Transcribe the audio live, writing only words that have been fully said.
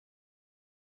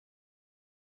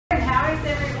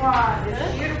everyone. It's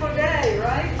a beautiful day,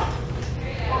 right?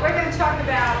 What we're going to talk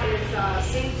about is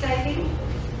seed saving,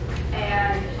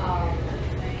 and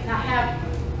I have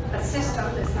a system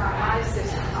that's not my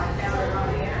system. I found it on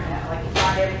the internet, like you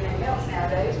find everything else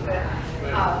nowadays, but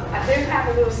I do have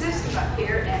a little system up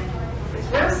here, and it's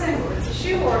real simple. It's a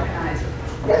shoe organizer.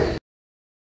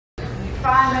 You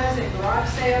find those in garage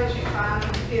sales, you find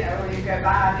them, you know, or you go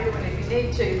buy a new one if you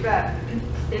need to, but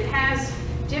it has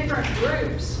different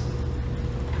groups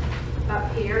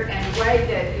up here, and the way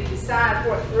that you decide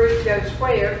what group goes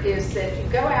where is that you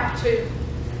go out to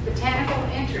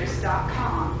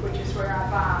botanicalinterest.com, which is where I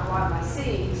buy a lot of my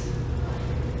seeds.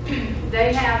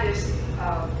 They have this,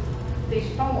 these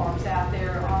forms out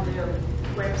there on their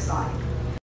website.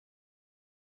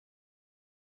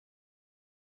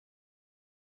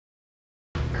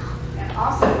 And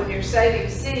also when you're saving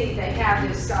seed, they have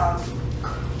this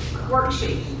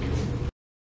worksheet.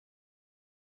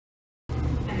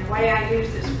 The way I use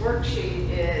this worksheet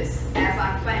is, as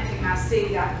I'm planting my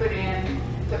seed, I put in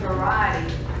the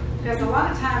variety. Because a lot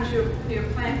of times you'll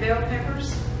plant bell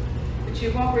peppers, but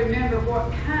you won't remember what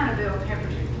kind of bell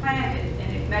peppers you planted,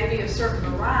 and it may be a certain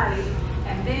variety,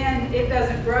 and then it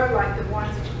doesn't grow like the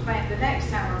ones that you plant the next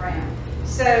time around.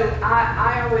 So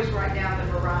I always write down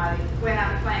the variety when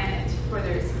I plant it,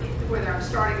 whether I'm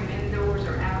starting them indoors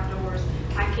or outdoors.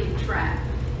 I keep track.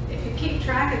 If you keep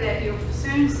track of that, you'll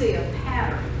soon see a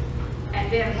pattern. And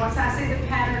then once I see the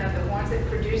pattern of the ones that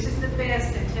produces the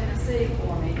best in Tennessee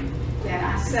for me, then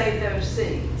I save those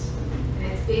seeds.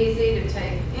 And it's easy to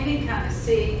take any kind of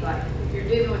seed, like if you're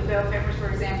dealing with bell peppers, for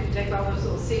example, you take all those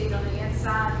little seeds on the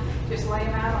inside, just lay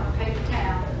them out on a paper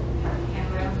towel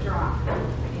and let them dry.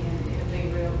 And it'll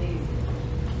be real easy.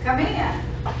 Come in.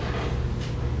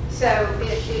 So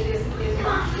it's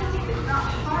not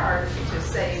hard to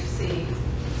save seeds.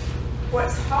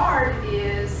 What's hard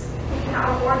is how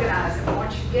to organize them.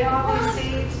 Once you get all these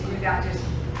seeds, you've got just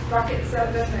buckets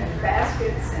of them and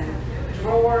baskets and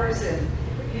drawers, and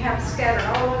you have them scattered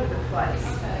all over the place.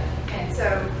 And so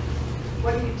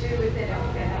what do you do with it,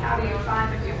 and how do you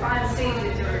find them? You find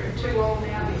seeds that are too old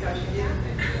now because you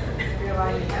didn't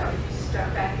realize you had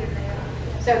stuff back in there.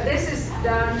 So this is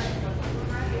done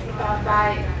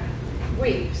by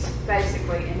weeks,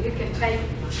 basically, and you can take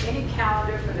any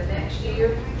calendar for the next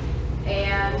year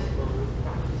and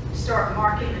start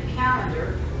marking your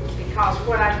calendar, because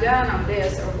what I've done on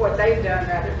this, or what they've done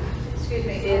rather, excuse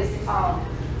me, is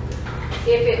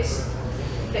if it's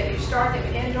that you start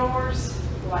them indoors,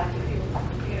 like if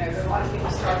you know, a lot of people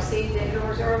start seeds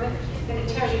indoors early, then it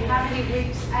tells you how many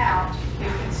weeks out you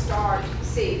can start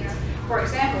seeds. For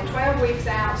example, 12 weeks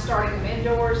out, starting them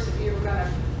indoors, if you were going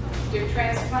to do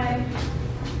transplanting,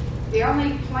 the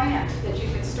only plant that you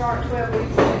can start 12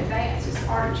 weeks in advance is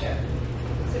artichoke.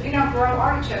 So if you don't grow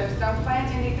artichokes, don't plant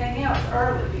anything else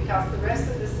early, because the rest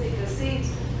of the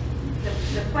seeds,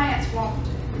 the plants won't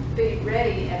be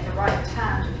ready at the right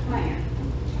time to plant.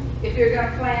 If you're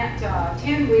going to plant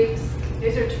 10 weeks,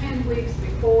 these are 10 weeks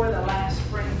before the last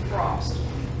spring frost.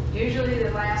 Usually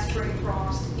the last spring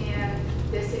frost in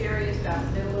this area is about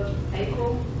the middle of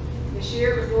April. This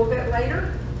year it was a little bit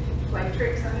later. Play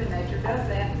tricks under nature does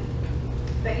that.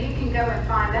 But you can go and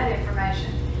find that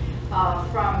information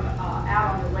from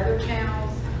out on the weather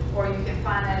channels, or you can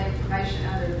find that information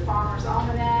under the Farmer's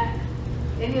Almanac,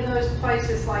 any of those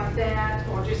places like that,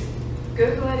 or just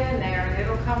Google it in there and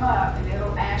it'll come up and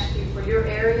it'll ask you for your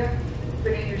area,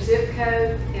 put in your zip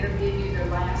code, it'll give you the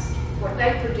last, what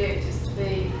they predict is to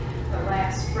be the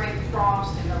last spring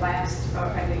frost and the last,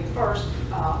 and the first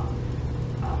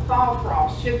fall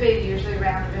frost should be usually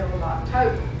around the middle of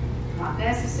October. Not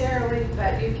necessarily,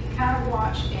 but you can kind of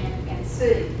watch and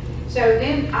see. So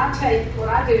then what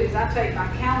I do is I take my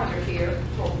calendar here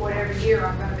for whatever year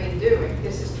I'm going to be doing.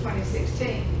 This is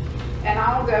 2016. And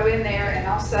I'll go in there and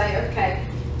I'll say, okay,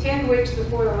 10 weeks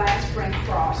before the last spring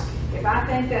frost. If I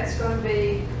think that's going to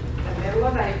be the middle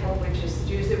of April, which is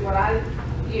usually what I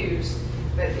use,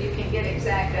 but you can get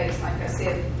exact dates, like I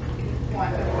said,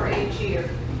 one for each year,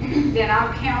 then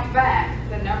I'll count back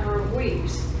the number of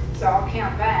weeks. So I'll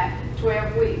count back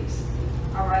 12 weeks.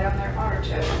 I'll write on there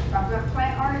artichoke. If I'm going to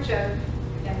plant artichoke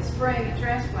in the spring and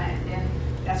transplant, then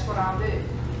that's what I'll do.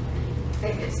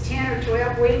 If it's 10 or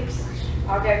 12 weeks,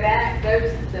 I'll go back.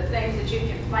 The things that you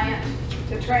can plant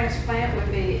to transplant would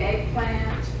be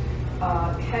eggplant,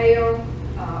 kale,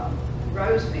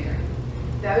 rosemary.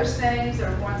 Those things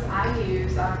are ones I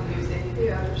use. I don't use any of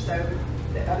the others, so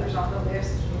the others on the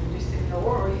list you just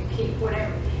ignore, or you keep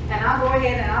whatever. And I'll go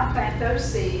ahead and I'll plant those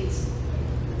seeds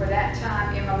for that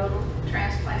time in my little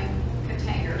transplanting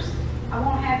containers. I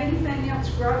won't have anything else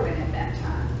growing at that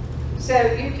time. So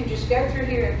you can just go through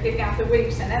here and pick out the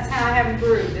weeks, and that's how I have them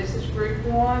grouped. This is group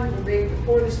 1, will be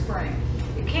before the spring.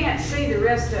 You can't see the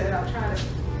rest of it, I'll try to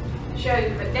show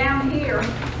you, but down here,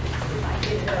 if I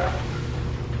get it up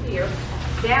here,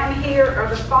 down here are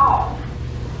the fall.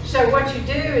 So what you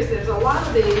do is there's a lot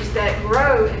of these that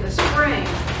grow in the spring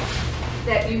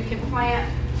that you can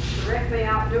plant directly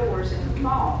outdoors in the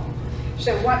fall.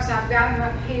 So once I've got them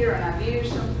up here and I've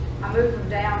used them, I move them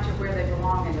down to where they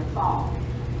belong in the fall.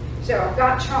 So I've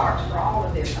got charts for all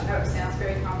of this. I know it sounds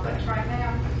very complex right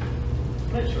now,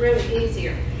 but it's really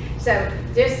easier. So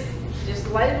just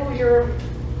label your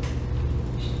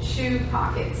shoe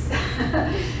pockets.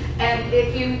 And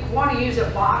if you want to use a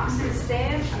box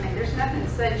instead, I mean, there's nothing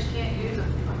that says you can't use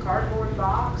a cardboard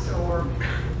box or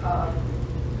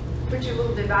put your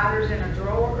little dividers in a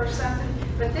drawer or something.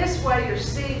 But this way your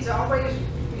seeds always,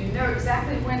 you know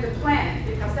exactly when to plant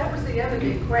it, because that was the other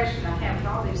big question I had with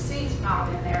all these seeds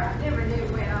piled in there. I never knew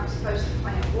when I was supposed to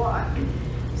plant what.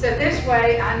 So this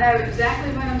way I know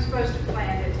exactly when I'm supposed to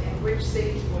plant it and which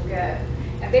seeds will go.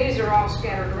 And these are all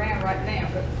scattered around right now,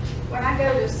 but when I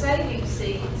go to saving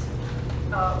seeds,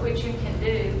 which you can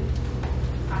do,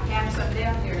 I have some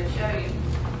down here to show you.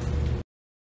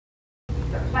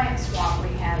 The plant swap we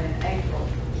had in April,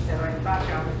 so I thought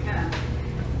y'all would come.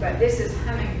 But this is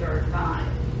hummingbird vine.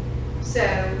 So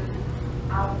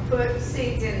I'll put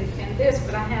seeds in this,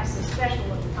 but I have some special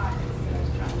little pockets that I was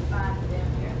trying to find down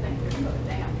here. I think they're put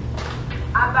down.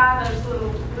 I buy those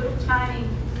little tiny,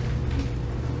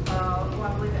 well,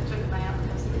 I believe I took them out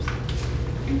because there's,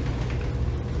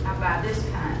 I buy this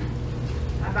kind.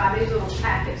 I buy these little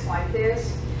packets like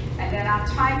this, and then I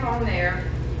type on there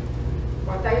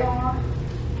what they are.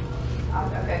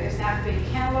 Okay, this has to be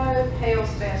cantaloupe,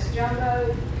 Hale's Best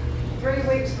Jumbo, 3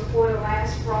 weeks before the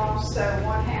last frost, so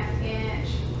 1/2 inch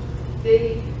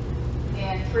deep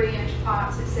in 3-inch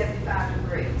pots at 75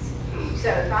 degrees. So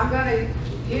if I'm going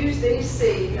to use these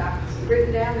seeds, I've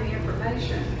written down the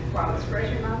information while it's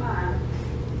fresh in my mind,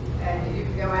 and you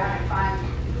can go out and find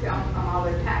on all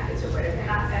their packets or whatever, and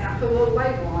I put a little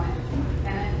label on it,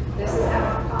 and this is how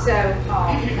I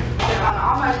find it. So on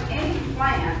almost any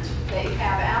plant that you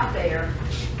have out there,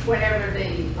 whenever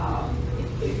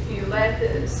if you let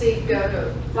the seed go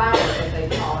to flower, as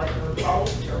they call it, or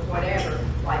bolt or whatever,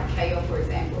 like kale, for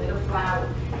example, it'll flower.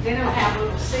 Then it'll have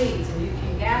little seeds, and you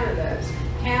can gather those.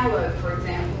 Cantaloupe, for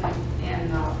example,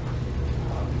 and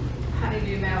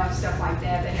honeydew melon, stuff like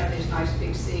that, they have these nice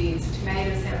big seeds.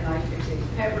 Tomatoes have nice big seeds.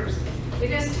 Peppers, you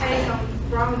just take them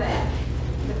from that.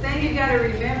 The thing you got to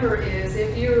remember is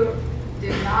if you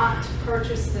did not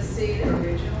purchase the seed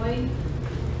originally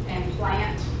and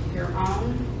plant your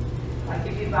own, like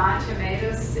if you buy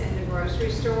tomatoes in the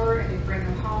grocery store and you bring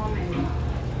them home and you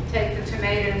take the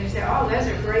tomato and you say, oh, those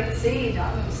are great seeds,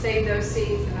 I'm going to save those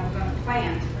seeds and I'm going to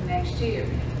plant for next year.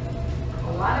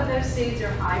 A lot of those seeds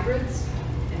are hybrids,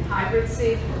 and hybrid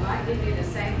seeds will not give you the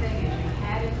same thing as you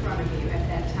had in front of you at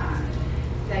that time.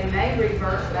 They may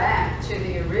revert back to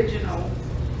the original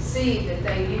seed that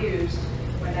they used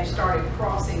when they started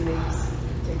crossing these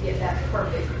to get that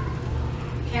perfect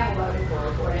cantaloupe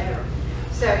or whatever.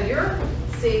 So your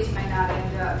seeds may not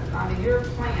end up, I mean your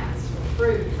plants or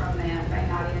fruit from them may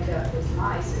not end up as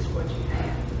nice as what you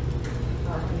had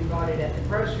when you bought it at the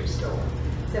grocery store.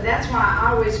 So that's why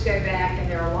I always go back, and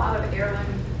there are a lot of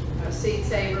heirloom seed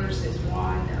savers is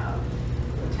one,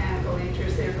 botanical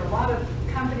interest. There's a lot of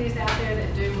companies out there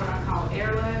that do what I call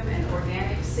heirloom and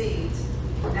organic seeds,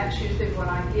 and that's usually what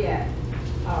I get.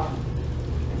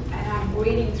 And I'm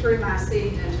weeding through my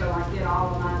seeds until I get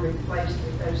all of mine replaced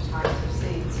with those types of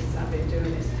seeds since I've been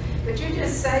doing this. But you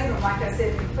just save them, like I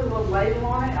said, you put a little label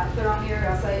on it. I put on here,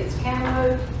 I say it's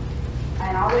cantaloupe,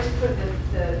 and I always put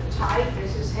the type.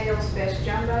 This is Hale's Best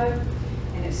Jumbo,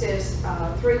 and it says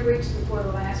 3 weeks before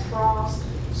the last frost,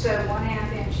 so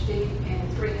 1/2 inch deep in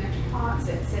 3-inch pots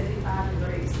at 75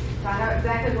 degrees. So I know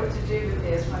exactly what to do with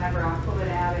this whenever I pull it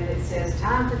out and it says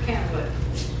time for cantaloupe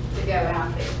to go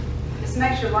out there. This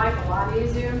makes your life a lot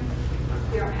easier.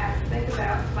 You don't have to think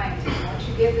about planting. Once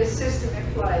you get this system in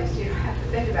place, you don't have to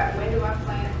think about when do I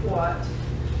plant what.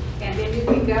 And then you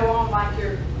can go on like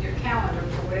your calendar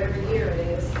for whatever year it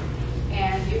is,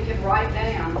 and you can write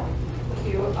down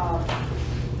if you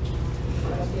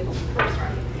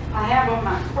I have on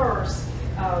my purse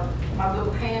my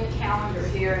little hand calendar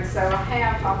here, and so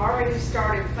I've already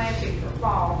started planting for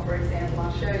fall, for example.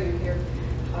 I'll show you here.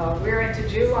 We're into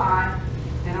July,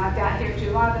 and I've got here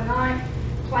July the 9th,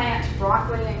 plant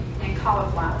broccoli and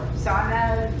cauliflower. So I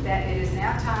know that it is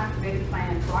now time for me to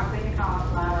plant broccoli and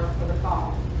cauliflower for the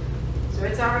fall. So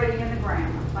it's already in the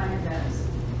ground. I planted those.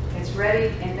 It's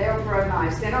ready, and they'll grow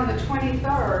nice. Then on the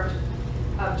 23rd,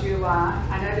 of July,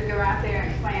 I know to go out there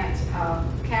and plant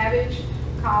cabbage,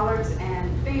 collards,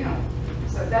 and fennel.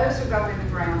 So those will go in the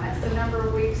ground. That's the number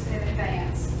of weeks in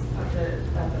advance of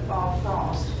the fall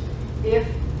frost. If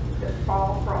the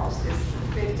fall frost is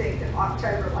 15th of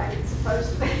October like it's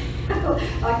supposed to be,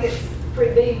 like it's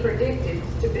being predicted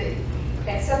to be.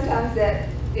 And sometimes that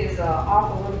is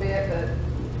off a little bit, but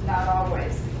not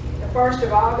always. The 1st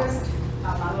of August,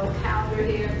 on my little calendar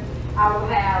here, I will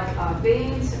have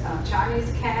beans,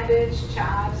 Chinese cabbage,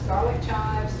 chives, garlic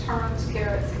chives, turnips,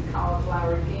 carrots, and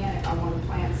cauliflower again if I want to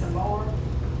plant some more.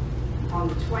 On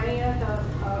the 20th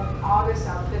of August,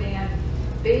 I'll put in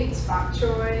beets, bok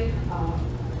choy,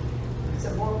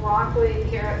 some more broccoli,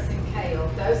 carrots, and kale.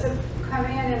 Those have come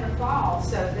in the fall,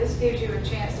 so this gives you a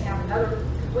chance to have another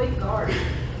complete garden,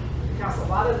 because a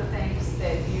lot of the things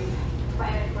that you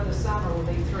planted for the summer will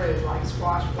be through, like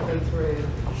squash will be through,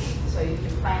 so you can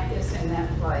plant this in that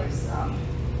place. I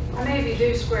mean, if you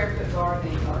do square foot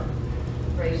gardening or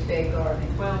raised bed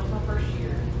gardening. Well, it's my first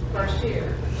year. First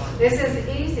year. This is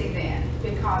easy then,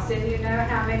 because then you know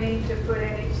how many to put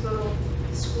in each little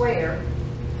square,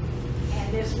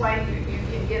 and this way you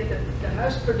can get the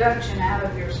most production out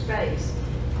of your space.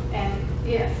 And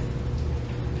yes.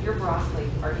 Your broccoli,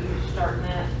 are you starting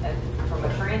that from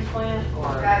a transplant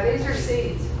or? These are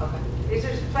seeds. Okay. These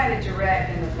are planted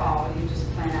direct in the fall. You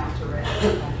just plant out direct.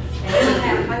 And it'll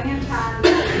have plenty of time.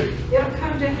 It'll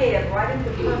come to head right at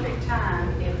the perfect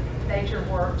time if nature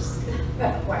works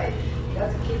that way. It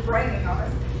doesn't keep raining on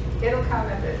us. It'll come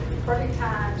at the perfect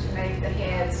time to make the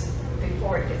heads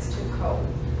before it gets too cold.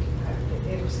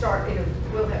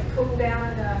 Will have cooled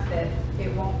down enough that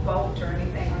it won't bolt or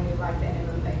anything on you like that.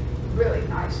 It'll make really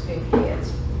nice big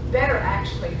heads. Better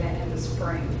actually than in the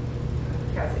spring,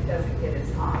 because it doesn't get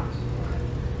as hot.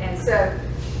 And so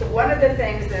one of the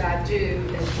things that I do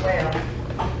as well,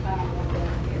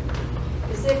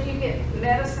 is if you get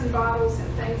medicine bottles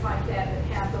and things like that that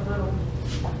have the little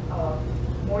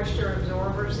moisture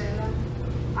absorbers in them,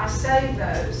 I save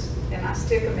those and I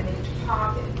stick them in each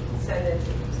pocket so that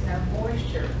there's no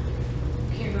moisture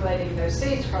accumulating in those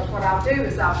seeds. Because what I'll do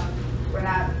is when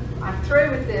I'm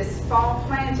through with this fall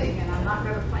planting and I'm not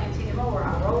going to plant anymore,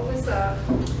 I'll roll this up,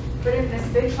 put it in this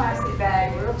big plastic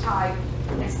bag real tight,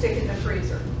 and stick it in the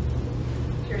freezer.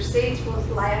 Your seeds will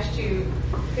last you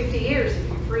 50 years if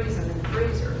you freeze them in the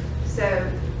freezer.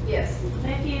 So, yes.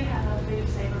 If you have a food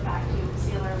saver vacuum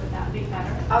sealer, would that be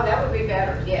better? Oh, that would be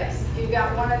better, yes. If you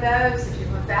got one of those, if you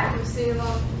would vacuum seal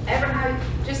them,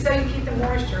 just so you keep the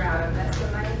moisture out of them, that's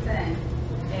the main thing.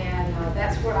 And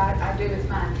that's what I do with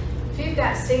mine. If you've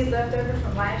got seed left over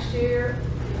from last year,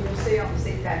 you'll see on the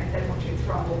seed packet they want you to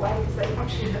throw them away because they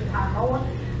want you to buy more.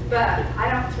 But I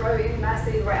don't throw any of my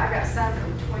seed away. I got some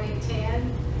from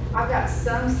 2010. I've got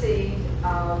some seed,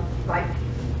 like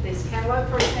this cantaloupe,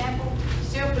 for example,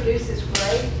 still produces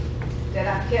grape that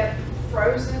I've kept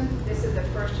frozen. This is the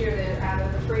first year they're out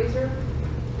of the freezer.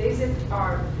 These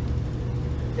are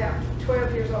about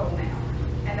 12 years old now,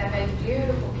 and they make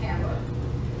beautiful cantaloupe.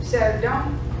 So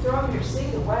don't throw your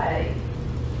seed away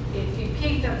if you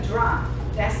keep them dry.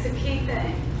 That's the key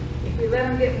thing. If you let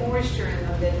them get moisture in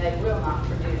them, then they will not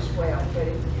produce well.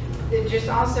 But just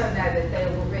also know that they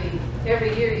will be,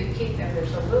 every year you keep them,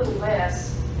 there's a little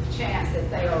less chance that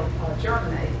they'll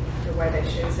germinate the way they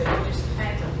should. So you just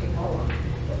plant a few more.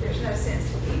 But there's no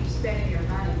sense to keep spending your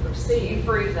money for seed. You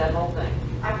freeze that whole thing?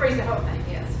 I freeze the whole thing,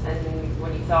 yes. And then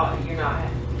when you thaw it, you're not,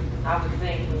 I would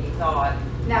think when you thaw it.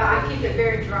 No, I keep it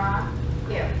very dry.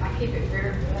 Yeah, I keep it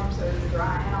very warm so it's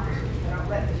dry out. I don't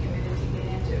let the humidity get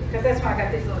into it. Because that's why I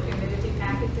got these little humidity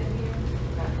packets in here.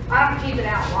 I don't keep it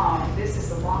out long. This is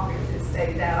the longest it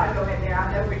stays out. I go in there,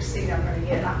 I know which seed I'm going to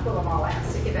get, and I pull them all out,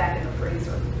 stick it back in the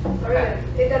freezer. Okay.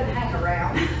 It doesn't hang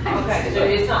around. Okay, so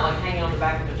it's not like hanging on the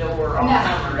back of the door all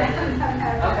summer.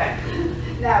 No. Okay.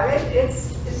 No,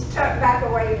 it's tucked back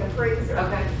away in the freezer.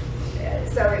 Okay.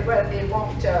 So it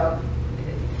won't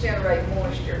generate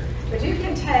moisture. But you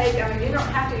can take, I mean, you don't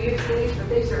have to use these, but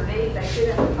these are neat. They fit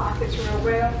in the pockets real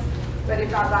well. But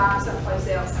if I buy them someplace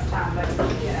else sometime, like,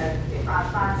 you know, if I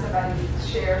find somebody who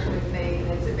shares with me and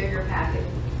it's a bigger packet,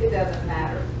 it doesn't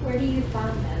matter. Where do you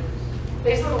find those?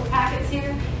 These little packets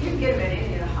here, you can get them at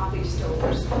any of the hobby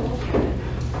stores.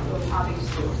 Little hobby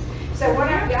stores. So what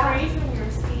I've got, freezing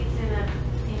your seeds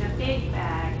in a big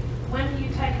bag. When do you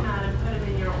take them out and put them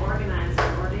in your organizer,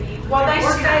 or do you? well,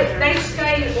 they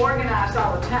stay organized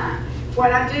all the time.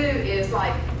 What I do is,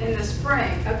 like in the spring,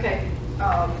 okay,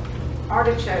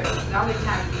 artichokes, the only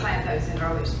time you plant those in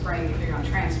early spring if you're going to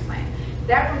transplant.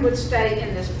 That one would stay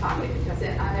in this pocket because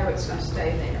I know it's going to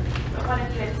stay there. But what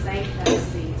if you had saved those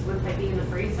seeds? Would they be in the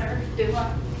freezer? Do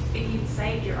what? if you'd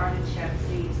saved your artichoke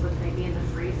seeds, would they be in the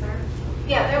freezer?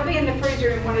 Yeah, they'll be in the freezer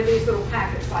in one of these little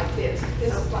packets like this.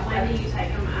 This So is like when that. do you take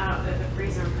them out of the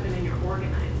freezer and put them in your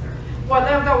organizer? Well,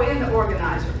 they'll go in the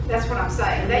organizer. That's what I'm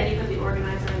saying. And They, then you put the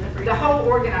organizer in the freezer? the whole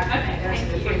organizer Okay, goes in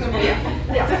the thank you.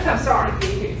 freezer. Yeah, I'm sorry.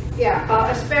 Yeah,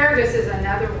 asparagus is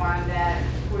another one that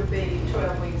would be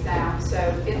 12 weeks out. So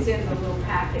it's in the little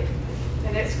packet,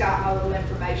 and it's got a little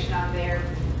information on there,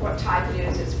 what type it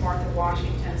is. It's Martha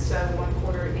Washington, so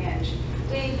 1/4 inch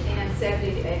deep in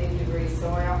 70 to 80 degree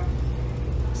soil,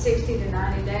 60 to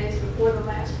 90 days before the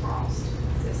last frost.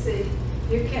 So see,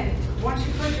 you can, once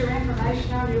you put your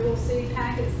information on your little seed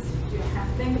packets, you don't have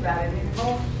to think about it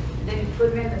anymore. Then you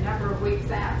put them in the number of weeks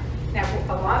out. Now,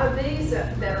 a lot of these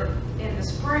that are in the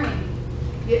spring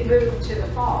get moved to the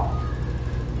fall.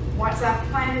 Once I've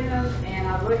planted them and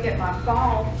I look at my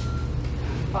fall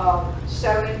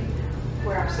sowing,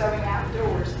 where I'm sowing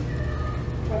outdoors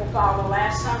for the fall, the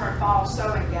last summer fall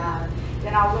sowing guide,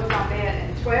 then I'll look on that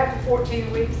and 12 to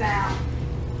 14 weeks out,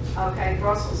 okay,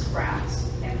 Brussels sprouts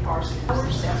and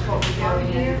parsnips. That's what we go in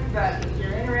here. But if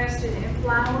you're interested in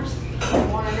flowers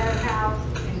and want to know how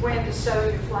and when to sow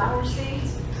your flower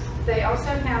seeds, they also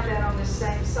have that on the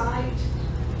same site,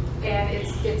 and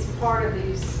it's part of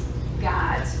these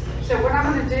guides. So what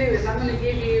I'm going to do is I'm going to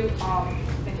give you,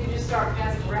 if you just start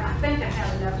passing around, I think I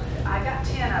have enough. I got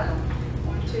 10 of them.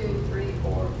 1, 2, 3,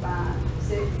 4, 5,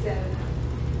 6, 7,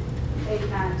 8,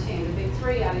 9, 10. The big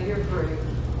 3 out of your group.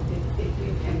 If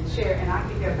you can share, and I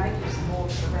can go make you some more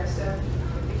for the rest of them.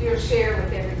 If you'll share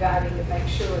with everybody to make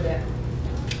sure that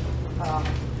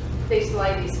these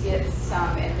ladies get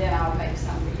some, and then I'll make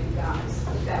some for you guys.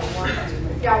 If that'll work.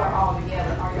 If y'all are all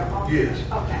together, are y'all all together?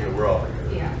 Yes. Okay. Yeah, we're all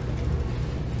together. Yeah.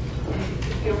 And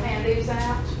if you'll hand these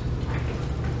out,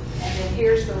 and then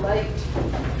here's the late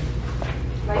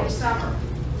summer.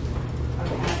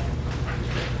 Okay.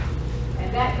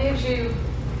 And that gives you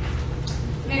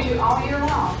all year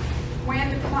long when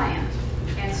to plant.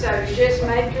 And so you just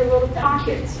make your little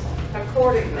pockets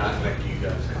accordingly. And I make you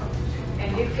guys copies.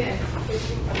 And you can, if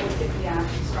you look at the eye,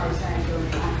 start saying doing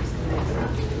the pockets the next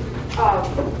time.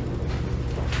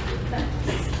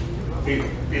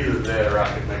 Either that or I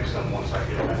can make some once I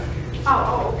get back.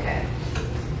 Oh, okay.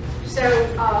 So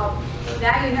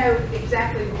now you know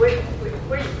exactly which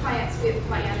plants get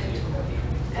planted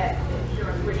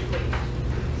during which week.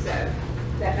 So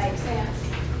that makes sense.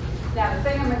 Now the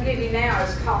thing I'm going to give you now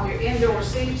is called your indoor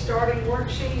seed starting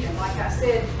worksheet. And like I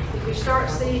said, if you start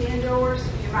seed indoors,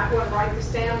 you might want to write this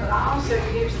down. But I also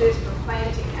use this for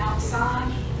planting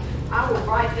outside. I will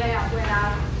write down when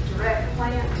I direct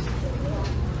plant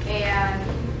and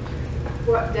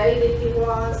what date it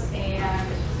was and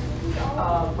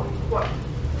what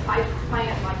type of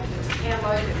plant, like if it's a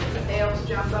cantaloupe, if it's a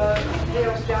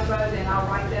Hales jumbo, then I'll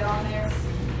write that on there.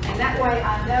 And that way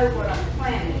I know what I'm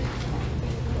planting.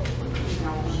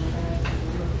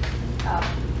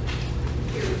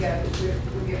 Here we go.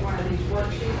 We'll get one of these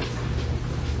worksheets.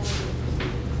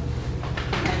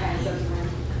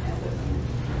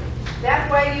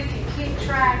 That way you can keep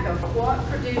track of what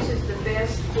produces the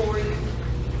best for you.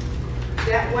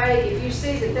 That way, if you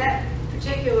see that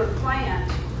particular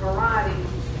plant variety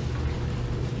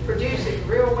produces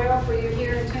real well for you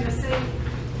here in Tennessee,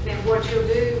 then what you'll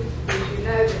do is you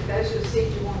know that those are the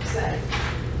seeds you want to save.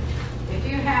 If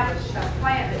you have a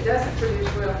plant that doesn't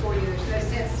produce well for you, there's no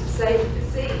sense to save the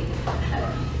seed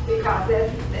because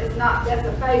that's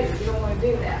a failure. You don't want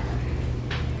to do that.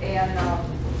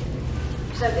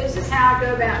 And so this is how I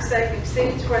go about saving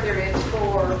seeds, whether it's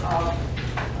for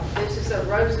this is a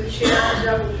Rose of Sharon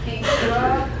double pink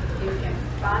shrub. You can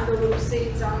find the little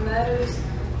seeds on those.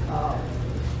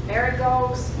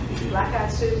 Marigolds,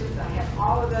 black-eyed Susans, I have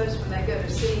all of those when they go to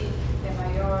seed in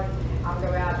my yard. I'll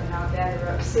go out and I'll gather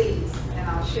up seeds and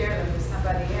I'll share them with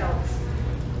somebody else.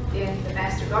 In the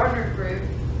Master Gardener group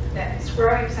that's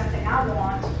growing something I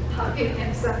want, I'll give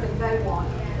them something they want.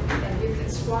 And you can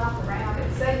swap around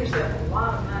and save yourself a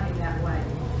lot of money that way.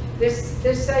 This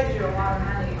saves you a lot of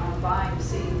money on buying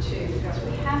seed too, because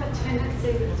we have a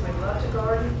tendency, because we love to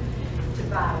garden, to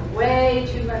buy way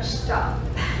too much stuff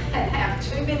and have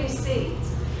too many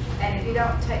seeds. And if you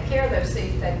don't take care of those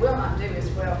seeds, they will not do as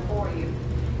well for you.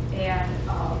 And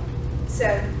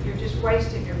so you're just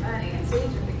wasting your money, and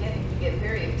seeds are beginning to get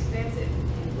very expensive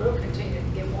and will continue to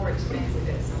get more expensive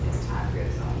as time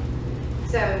goes on.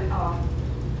 So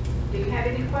do you have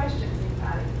any questions,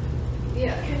 anybody?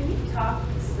 Yes. Can you talk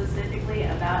specifically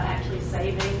about actually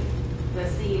saving the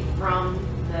seed from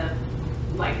the,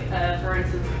 like, for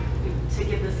instance, to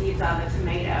get the seeds out of a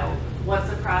tomato? What's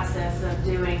the process of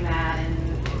doing that and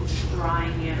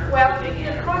drying it or Well, cooking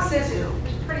it? the process is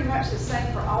pretty much the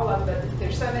same for all of them, but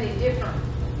there's so many different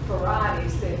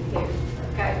varieties that you do.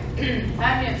 Okay,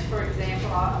 onions, for example,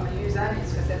 I'm going to use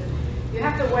onions because you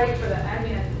have to wait for the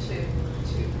onion to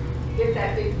get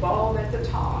that big bulb at the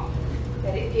top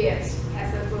that it gets. It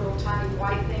has those little tiny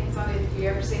white things on it. If you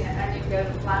ever seen an onion go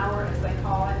to flower, as they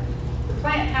call it, the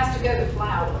plant has to go to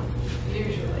flower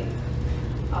usually,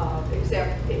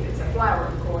 except if it's a flower,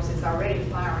 of course, it's already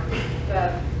flowering.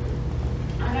 But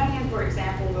an onion, for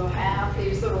example, will have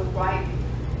these little white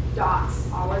dots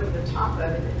all over the top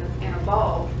of it in a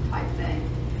bulb type thing.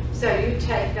 So you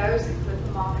take those and clip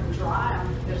them off and dry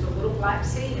them. There's a little black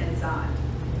seed inside.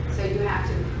 So you have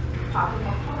to pop them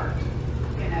apart,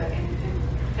 you know, and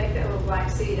take that little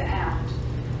black seed out.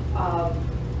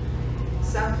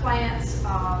 Some plants,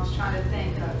 I was trying to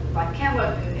think, like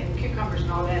cantaloupe and cucumbers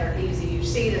and all that are easy. You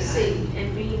see the seed.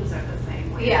 And beans are the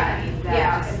same way. Yeah, I mean, that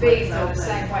yeah, just and beans splits are the open,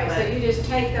 same way. but- So you just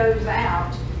take those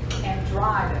out and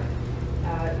dry them.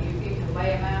 You can lay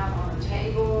them out on a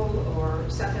table or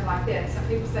something like that. Some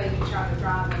people say you try to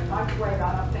dry them in the microwave.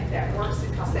 I don't think that works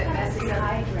because that messes up.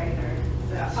 Dehydrator.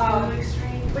 Is that Um, too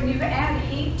extreme? When you add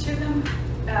heat to them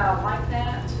like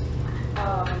that,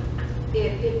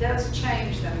 it does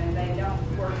change them and they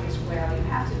don't work as well. You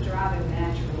have to dry them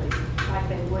naturally, like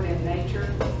they would in nature.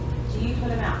 Do you put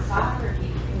them outside or do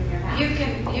you put them in your house? You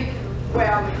can,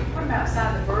 well, if you put them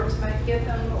outside, the birds may get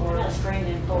them, or, Not screened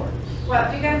in porch. well,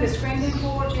 if you got them to screen-in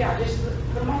porch, yeah, just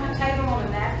put them on the table on a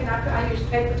napkin. I use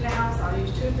paper towels. I'll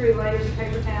use 2 or 3 layers of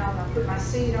paper towels. I'll put my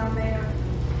seed on there.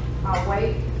 I'll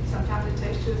wait. Sometimes it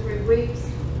takes 2 or 3 weeks,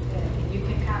 and you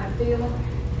can kind of feel them.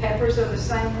 Peppers are the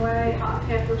same way, hot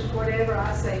peppers, whatever.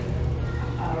 I say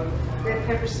red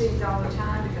pepper seeds all the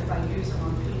time because I use them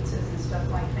on pizzas and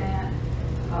stuff like that.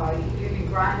 You can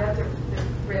grind up the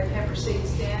red pepper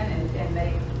seeds then and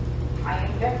make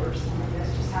cayenne peppers. I mean,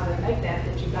 that's just how they make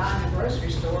that you buy in the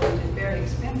grocery store, which is very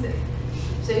expensive.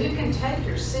 So you can take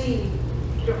your seed,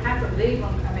 you don't have to leave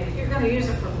them. I mean, if you're going to use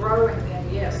them for growing,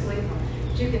 then yes, leave them.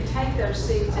 But you can take those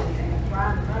seeds and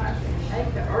grind them up and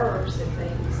make the herbs that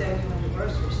they sell you in the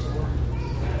grocery store.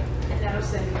 And that'll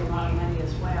save you a lot of money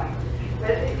as well.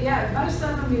 But yeah, most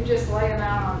of them you just lay them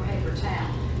out on paper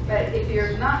towel. But if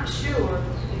you're not sure,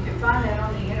 you can find that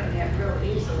on the internet real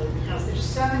easily because there's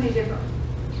so many different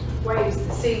ways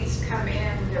the seeds come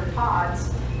in with their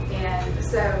pods. And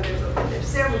so there's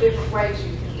several different ways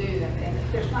you can do them.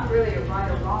 And there's not really a right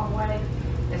or wrong way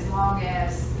as long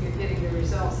as you're getting the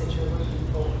results that you're looking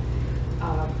for.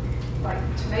 Like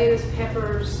tomatoes,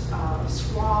 peppers,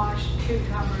 squash,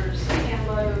 cucumbers,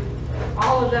 cantaloupe,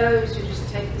 all of those, you just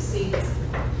take the seeds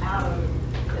out of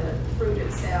the fruit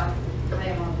itself, lay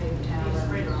them on paper towel. You just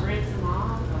let them dry. rinse them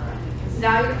off? Or?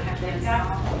 No, you don't have to rinse them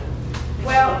off. It's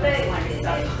Well, just like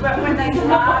stuff. but when they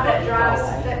dry,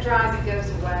 that dries and goes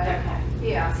away. Okay.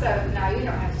 Yeah, so no, you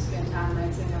don't have to spend time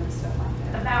rinsing them and stuff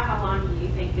like that. About how long do you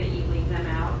think that you leave them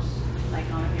out, like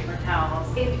on a paper towel?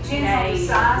 It depends on the Days,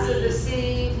 size of the weeks?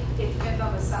 seed. It depends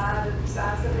on the size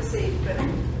of the seed, but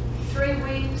 3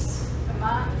 weeks, a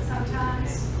month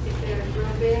sometimes, if they're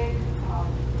real big.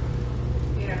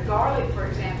 You know, garlic, for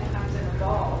example, comes in a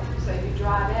bulb, so you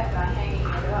dry that by hanging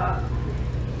it up.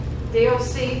 Dill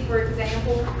seed, for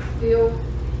example, dill,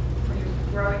 when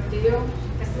you're growing dill,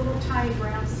 has little tiny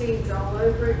brown seeds all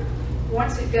over it.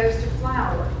 Once it goes to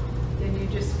flower, then you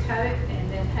just cut it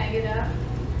and then hang it up.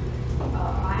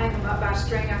 I hang them up by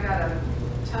string. I've got a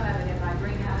ton of it in my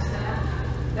greenhouse now.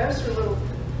 Those are a little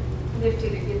nifty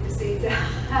to get the seeds out,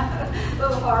 a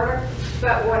little harder.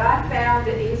 But what I found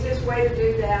the easiest way to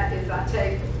do that is I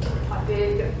take a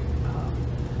big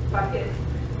bucket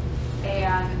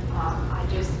and I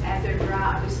just, as they're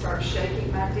dry, I just start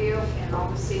shaking my dill and all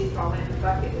the seeds fall in the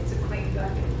bucket. It's a clean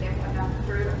bucket. And then when I'm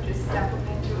through, I just dump them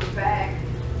into a bag.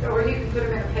 Or you can put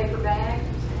them in a paper bag.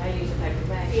 I use a paper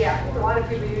bag. Yeah, a lot of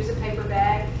people use a paper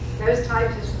bag. Those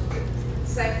types is the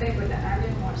same thing with the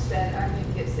onion. Once that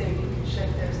onion gets there, you can shake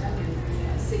those onions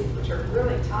and seeds, which are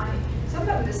really tiny. Some of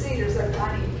them, the seeds are so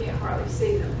tiny you can't hardly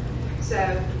see them. So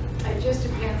it just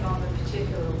depends on the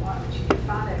particular one, but you can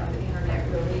find it on the internet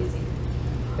real easy.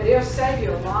 But it'll save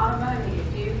you a lot of money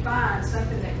if you find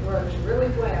something that grows really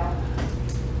well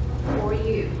for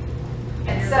you.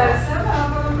 And so some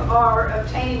of them are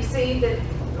obtaining seed that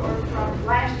are from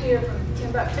last year from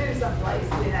Timbuktu someplace,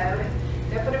 you know,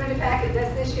 and they'll put them in a packet,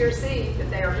 that's this year's seed, but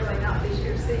they are really not this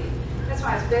year's seed. That's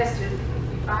why it's best to, if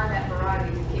you find that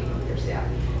variety, to keep them yourself.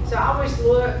 So I always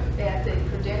look at the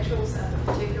credentials of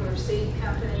a particular seed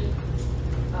company.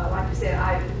 Like I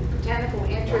said, Botanical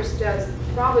Interest does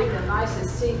probably the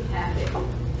nicest seed packet,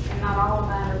 and not all of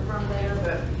mine are from there,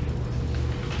 but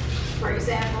for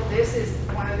example, this is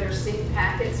one of their seed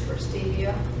packets for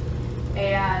stevia.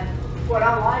 And what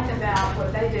I like about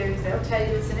what they do is they'll tell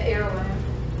you it's an heirloom,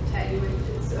 tell you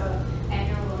it's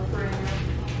annual or perennial,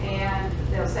 and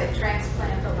they'll say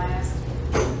transplant the last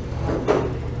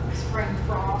spring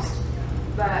frost.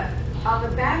 But on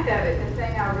the back of it, the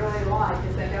thing I really like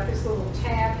is they got this little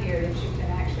tab here that you can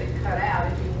actually cut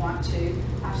out if you want to.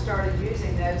 I've started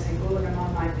using those and gluing them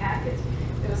on my packets.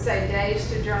 It'll say days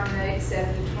to germinate,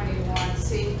 7 to 21,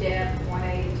 seed depth,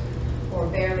 1/8 or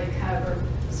barely covered,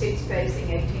 seed spacing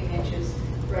 18 inches,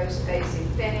 row spacing,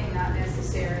 thinning not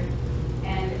necessary.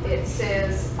 And it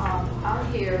says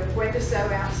on here when to sow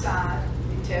outside.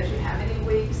 It tells you how many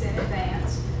weeks in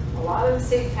advance. A lot of the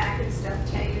seed packets don't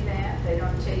tell you that. They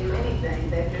don't tell you anything.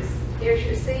 They just, here's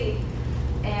your seed.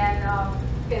 And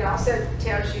it also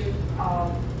tells you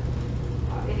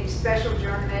any special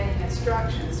germinating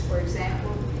instructions. For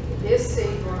example, this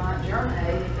seed will not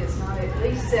germinate if it's not at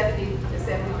least 70 to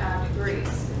 75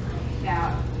 degrees.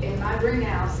 Now, in my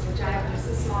greenhouse, which I have just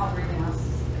a small greenhouse,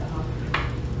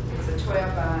 it's a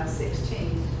 12 by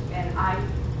 16, and I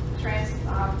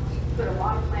put a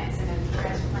lot of plants in and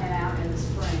transplant out in the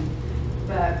spring.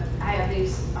 But I have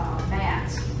these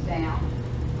mats down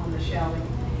on the shelving,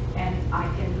 and I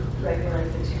can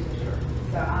regulate the temperature.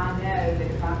 So I know that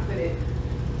if I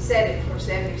set it for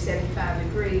 70, 75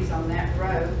 degrees on that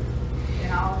row,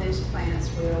 then all these plants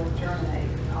will germinate,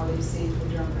 all these seeds will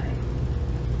germinate.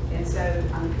 And so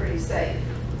I'm pretty safe.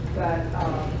 But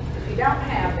if you don't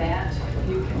have that,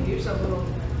 you can use a little,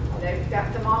 they've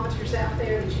got thermometers out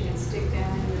there that you can stick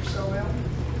down in your soil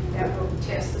that will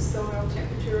test the soil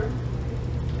temperature.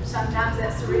 Sometimes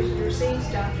that's the reason your seeds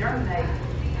don't germinate,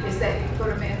 is that you put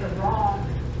them in the wrong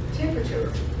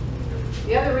temperature.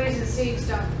 The other reason seeds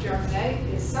don't germinate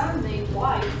is some need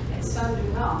light and some do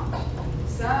not.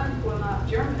 Some will not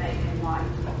germinate in light.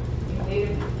 You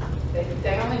need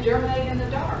they only germinate in the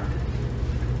dark.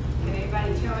 Can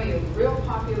anybody tell me a real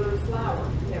popular flower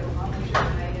that will only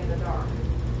germinate in the dark?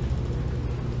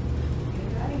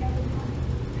 Anybody have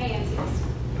any? Pansies.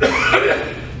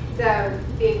 So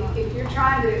if you're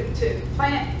trying to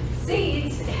plant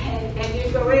seeds and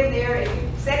you go in there and you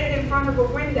set it in front of a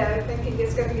window thinking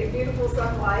it's going to get beautiful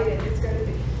sunlight and it's going to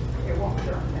be, it won't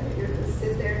germinate. You're just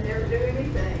sit there and never do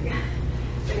anything.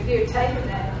 But if you had taken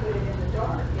that and put it in the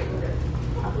dark, it would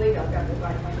have, I believe I've got the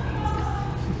right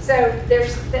pansies. So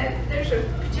there's a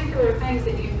particular things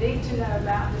that you need to know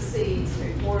about the seeds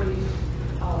before you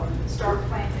start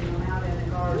planting them out in the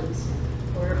gardens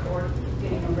or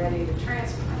getting them ready to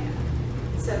transplant.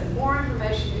 So the more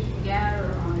information you can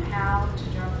gather on how to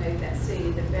germinate that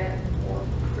seed, the better, the more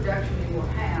production you will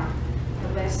have, the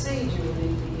less seeds you will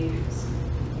need to use.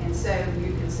 And so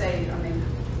you can say, I mean,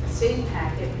 a seed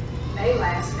packet may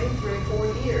last me 3 or 4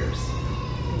 years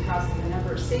because of the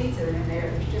number of seeds that are in there.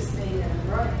 There's just me in a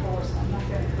growing course, I'm not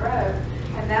going to grow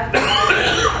enough to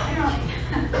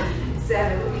So,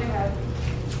 you know,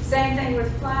 same thing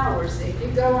with flowers. If you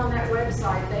go on that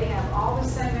website, they have all the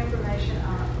same information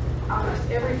on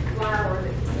almost every flower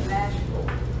that's imaginable.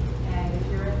 And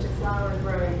if you're into flower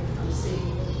growing from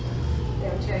seed,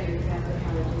 they'll tell you exactly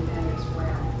how to do that as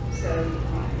well. So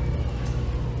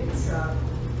it's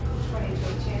 20 to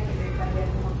 10. Does anybody have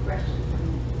any more questions?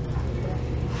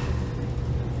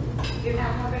 Do you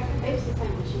have more questions? It's the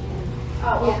same as you had.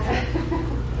 Oh, okay.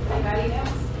 Anybody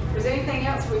else? Was there anything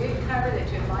else we didn't cover that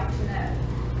you'd like to know?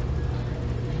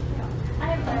 I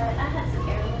had some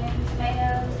heirloom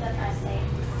tomatoes that I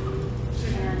saved the seeds,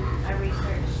 and I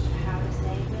researched how to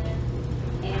save them.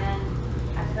 And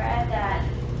I've read that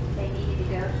they needed to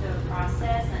go through a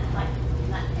process, and like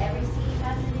not every seed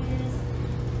has to do this,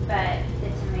 but the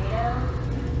tomato.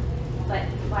 But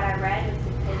what I read was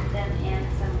to put them in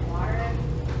some water.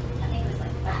 I think it was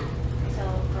like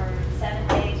until for 7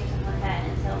 days or something like that,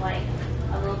 until like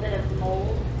a little bit of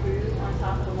mold grew on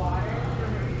top of the water,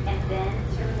 and then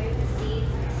to remove the seeds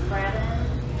and spread them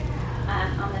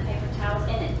on the paper towels.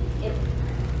 And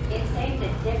it saved a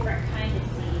different kind of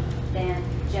seed than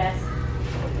just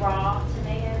raw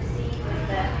tomato seed. With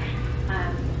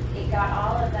the it got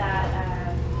all of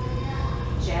that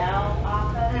gel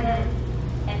off of it,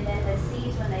 and then the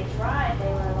seeds when they dried,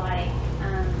 they were like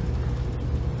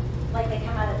they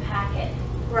come out of the packet,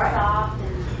 Right. soft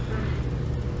and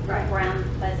brown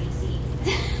fuzzy seeds,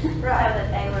 Right. so that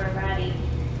they were ready.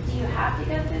 Do you have to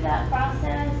go through that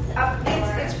process?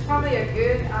 It's probably a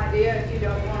good idea if you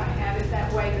don't want to have it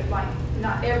that way, but like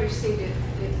not every seed,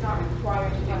 it's not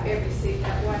required to do every seed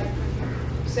that way.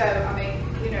 So, I mean,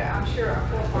 you know, I'm sure our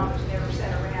forefathers never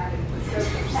sat around and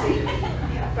soaked their seed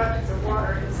in buckets of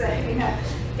water and say, you know,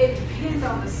 it depends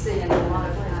on the seed a lot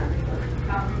of times.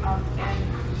 And,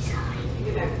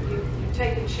 you know, you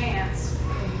take a chance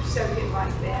and you soak it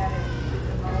like that and put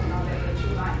the mold on it, but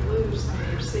you might lose some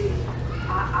of your seed.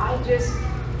 I just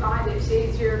find it's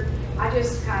easier. I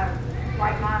just kind of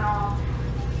wipe mine off,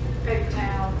 paper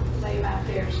towel, lay them out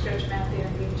there, stretch them out there,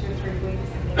 and give them 2 or 3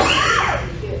 weeks, and then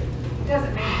it's good. It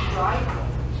doesn't mean it's right,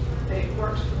 but it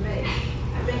works for me.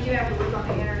 I think you have to look on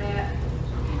the internet,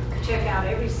 check out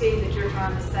every seed that you're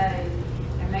trying to save,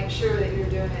 and make sure that you're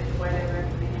doing it the way they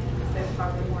recommend, because they're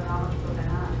probably more knowledgeable than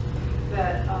I am.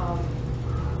 But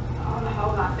on the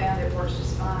whole, I found it works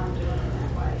just fine doing it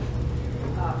that way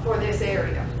for this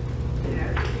area. You know,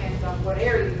 it depends on what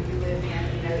area you live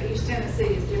in. You know, East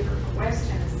Tennessee is different from West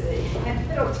Tennessee and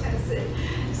Middle Tennessee.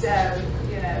 So,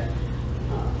 you know,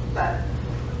 but.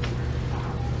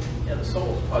 Yeah, the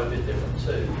soil's quite a bit different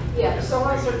too. Yeah, the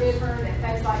soils are different and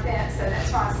things like that. So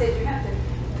that's why I said you have to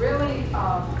really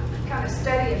kind of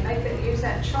study and use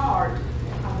that chart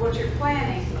of what you're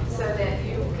planting so that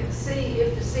you can see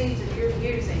if the seeds that you're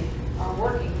using are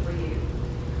working for you.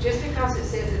 Just because it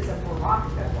says it's a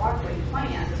broccoli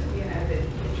plant, you know, that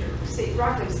your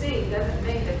broccoli seed doesn't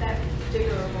mean that that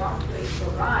particular broccoli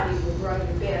variety will grow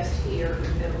the best here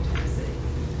in Middle Tennessee.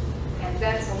 And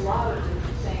that's a lot of the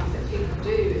things that people do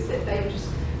is that they just,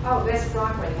 oh, that's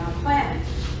broccoli, I'm planting.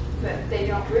 But they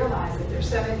don't realize that there's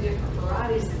so many different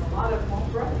varieties and a lot of them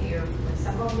won't grow here, but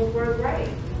some of them will grow great.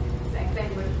 Same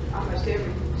thing with almost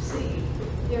every seed.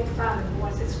 You have to find the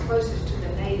ones that's closest to the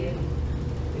native,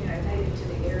 you know, native to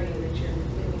the area that you're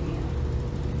living in.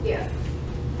 Yes.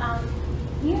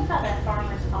 You know how that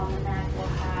Farmer's Almanac will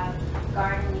have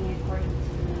gardening according to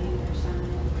the moon or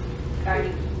something?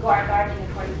 Gardening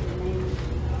according to the moon?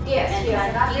 Yes, And yes,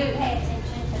 and I do you do. pay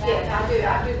attention to that? Yes,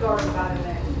 I do garden by the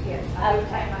moon. Yes, I do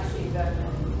plant my seeds by the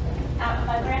moon.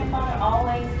 My grandfather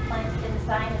always planted in the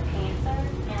sign of Cancer,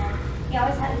 and he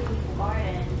always had a beautiful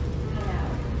garden, you know.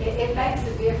 It makes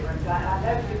a difference. I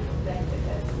know people think that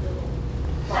that's a little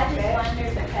I just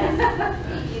wondered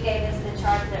because you gave us the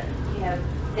chart that, you know,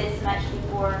 this much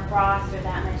before frost or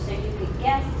that much, so you could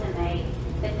guesstimate,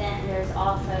 but then there's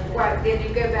also the... Right, then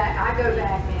you go back, I go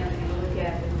back in and look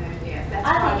at the moon, yes. That's I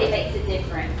why think it makes a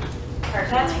difference, personally.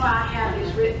 That's why I have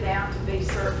these written down to be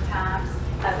certain times,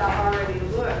 as I've already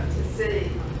looked to see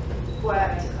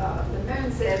what the moon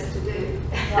says to do.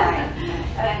 Right.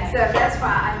 And so that's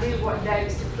why I knew what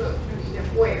days to put them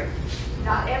where.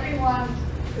 Not everyone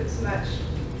puts much,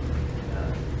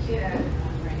 you know,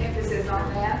 emphasis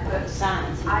on that, but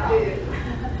Science I do.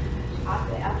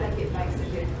 I think it makes a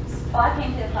difference. Well, I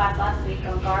came to a class last week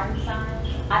on garden science.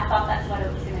 I thought that's what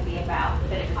it was going to be about,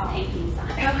 but it was painting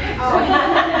science.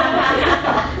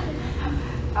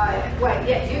 Wait,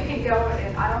 yeah, you can go,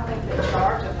 and I don't think they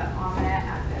charge on the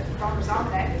almanac. The Farmer's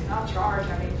Almanac is not charged.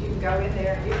 I mean, you can go in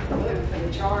there and you can look for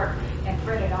the chart and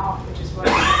print it off, which is what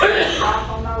I drop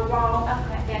on my wall,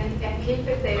 and keep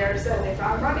it there so that if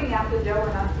I'm running out the door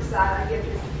and I decide I get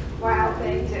this wild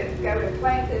thing to go and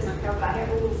plant this because I have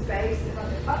a little space, and I'm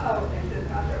like, uh-oh, this is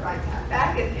not the right time.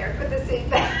 Back in there, put the seed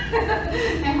back,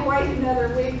 and wait another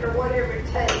week or whatever it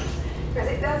takes, because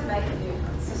it does make a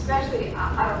difference, especially,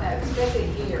 I don't know, especially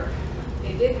here.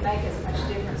 It didn't make as much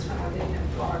difference when I lived in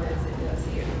Florida as it does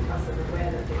here because of the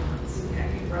weather difference. You know,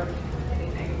 you wrote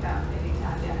anything about any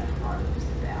time down in Florida just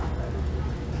about, but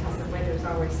because the weather's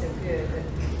always so good. But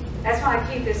that's why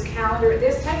I keep this calendar.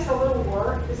 This takes a little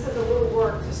work. This is a little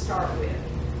work to start with,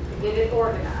 to get it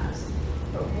organized.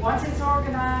 But once it's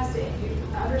organized and you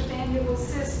understand your little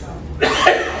system,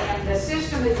 and the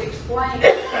system is explained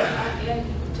in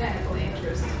technical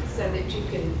interest so that you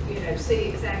can, you know, see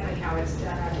exactly how it's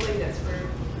done. I believe that's where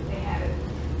they have it.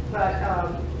 But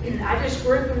I just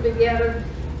group them together.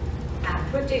 I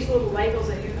put these little labels,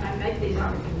 and I make these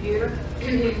on the computer.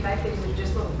 You can make these with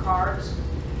just little cards.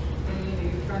 You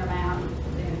print them out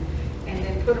and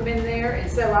then put them in there,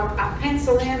 and so I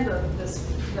pencil in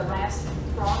the last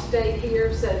frost date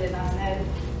here so that I know,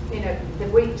 you know, the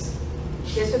weeks.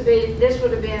 This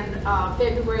would have been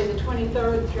February the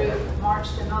 23rd through March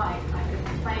the 9th. I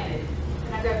could plant it,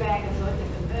 and I go back and look at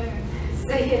the moon and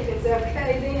see if it's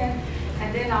okay then,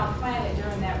 and then I'll plant it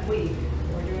during that week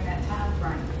or during that time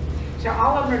frame. So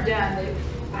all of them are done.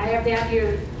 I have down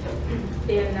here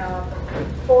in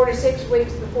 4 to 6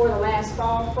 weeks before the last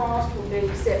fall frost will be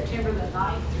September the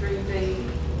 9th through the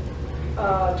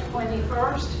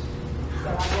 21st. So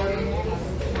I go in there and I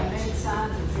look at my moon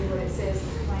signs and see what it says to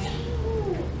plant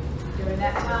during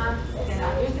that time. And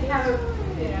I usually have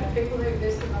people who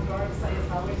visit my garden say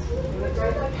it's always really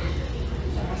great looking.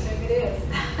 And I assume it is.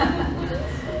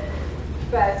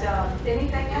 But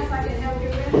anything else I can help you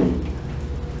with?